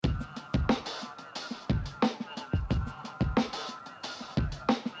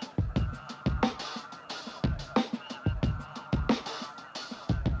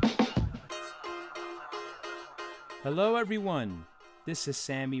Hello, everyone. This is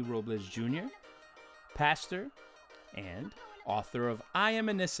Sammy Robles Jr., pastor and author of I Am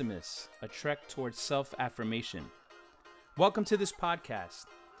Anissimus, a trek towards self-affirmation. Welcome to this podcast.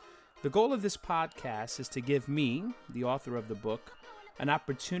 The goal of this podcast is to give me, the author of the book, an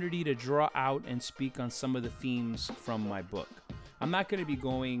opportunity to draw out and speak on some of the themes from my book. I'm not going to be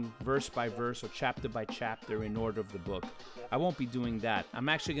going verse by verse or chapter by chapter in order of the book. I won't be doing that. I'm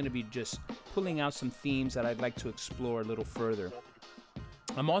actually going to be just pulling out some themes that I'd like to explore a little further.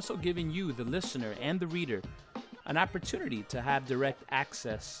 I'm also giving you, the listener and the reader, an opportunity to have direct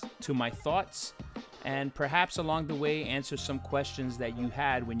access to my thoughts and perhaps along the way answer some questions that you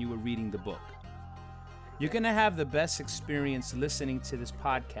had when you were reading the book. You're going to have the best experience listening to this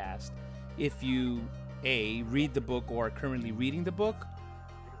podcast if you A, read the book or are currently reading the book,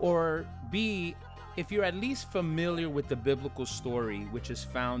 or B, if you're at least familiar with the biblical story which is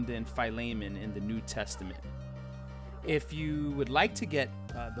found in Philemon in the New Testament. If you would like to get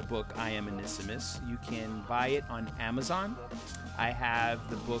the book I Am Anissimus, you can buy it on Amazon. I have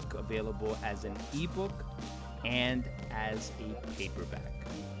the book available as an ebook and as a paperback.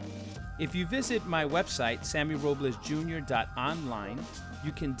 If you visit my website, sammyroblesjr.online,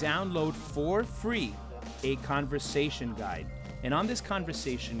 you can download for free a conversation guide. And on this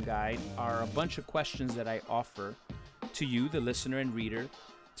conversation guide are a bunch of questions that I offer to you, the listener and reader,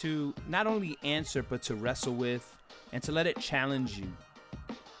 to not only answer, but to wrestle with and to let it challenge you.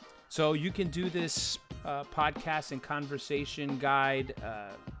 So you can do this podcast and conversation guide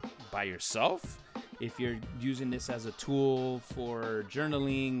by yourself. If you're using this as a tool for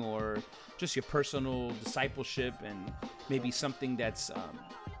journaling or just your personal discipleship and maybe something that's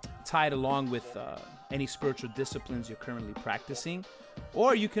tied along with any spiritual disciplines you're currently practicing.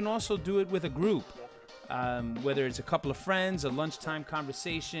 Or you can also do it with a group, whether it's a couple of friends, a lunchtime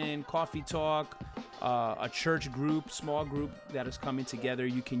conversation, coffee talk, a church group, small group that is coming together.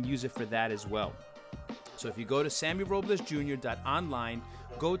 You can use it for that as well. So if you go to sammyroblesjr.online,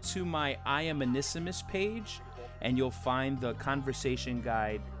 go to my I Am Anissimus page, and you'll find the conversation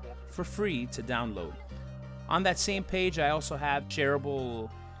guide for free to download. On that same page, I also have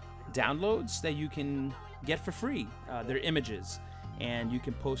shareable downloads that you can get for free. They're images, and you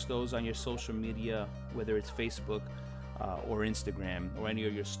can post those on your social media, whether it's Facebook or Instagram or any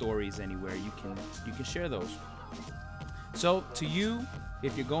of your stories anywhere. You can share those. So to you,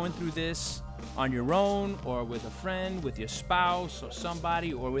 if you're going through this on your own or with a friend, with your spouse or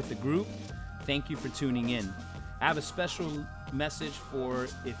somebody, or with a group, thank you for tuning in. I have a special message for,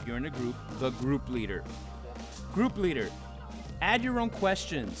 if you're in a group, the group leader. Group leader, add your own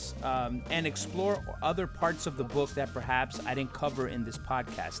questions and explore other parts of the book that perhaps I didn't cover in this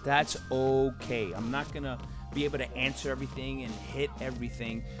podcast. That's okay. I'm not going to be able to answer everything and hit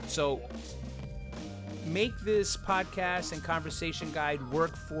everything. So make this podcast and conversation guide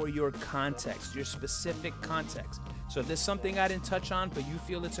work for your context, your specific context. So if there's something I didn't touch on, but you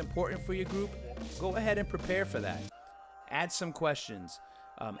feel it's important for your group, go ahead and prepare for that. Add some questions,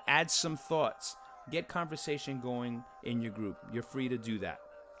 add some thoughts, get conversation going in your group. You're free to do that.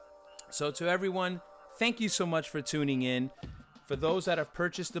 So to everyone, thank you so much for tuning in. For those that have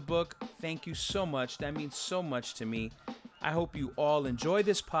purchased the book, thank you so much. That means so much to me. I hope you all enjoy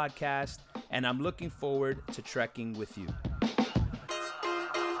this podcast, and I'm looking forward to trekking with you.